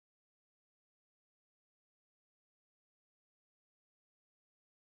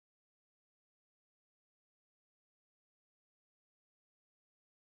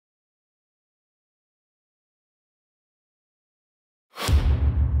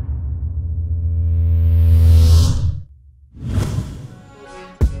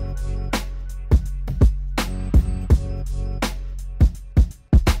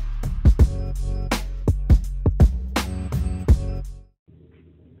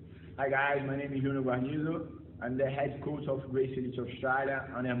Hi guys, my name is Junior Guarnido. I'm the head coach of Gracie Elite Australia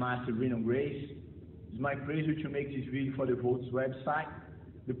and a master Guarnido Grace. It's my pleasure to make this video for the Vouts website.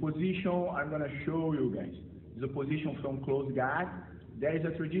 The position I'm going to show you guys is a position from close guard. There is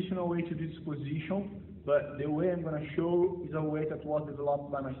a traditional way to do this position, but the way I'm going to show is a way that was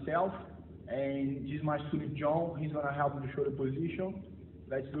developed by myself, and this is my student John. He's going to help me to show the position.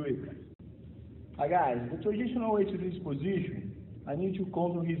 Let's do it, guys. Hi guys, the traditional way to do this position, I need to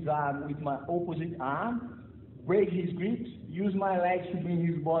control his arm with my opposite arm, break his grips, use my legs to bring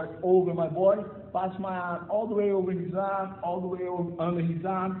his body over my body, pass my arm all the way over his arm, all the way under his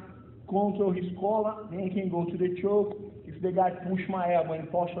arm, control his collar, then I can go to the choke. If the guy push my elbow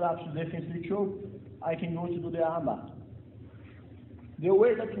and posture up to defend the choke, I can go to do the armbar. The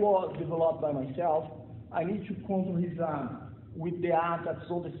way that was developed by myself, I need to control his arm with the arm that's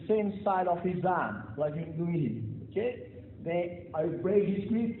on the same side of his arm, like I'm doing here, okay? Then I break his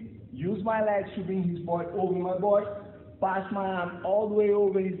grip, use my legs to bring his body over my body, pass my arm all the way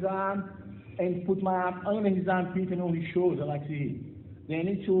over his arm, and put my arm under his armpit and on his shoulder, like this. Then I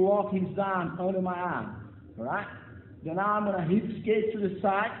need to lock his arm under my arm, alright? Then now I'm gonna hip skate to the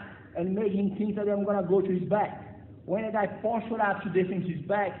side and make him think that I'm gonna go to his back. When the guy posture up to defend his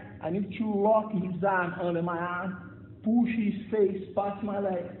back, I need to lock his arm under my arm, push his face, pass my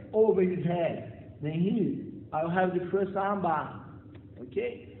leg over his head. Then here, I'll have the first arm bar,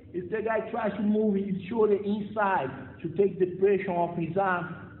 okay? If the guy tries to move his shoulder inside to take the pressure off his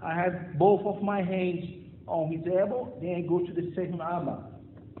arm, I have both of my hands on his elbow, then I go to the second arm bar,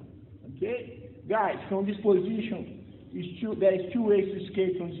 okay? Guys, from this position, there is two ways to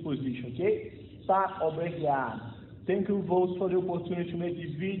skate from this position, okay? Start or break the arm. Thank you, Vouts, for the opportunity to make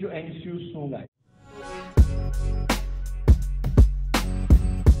this video, and see you soon, guys.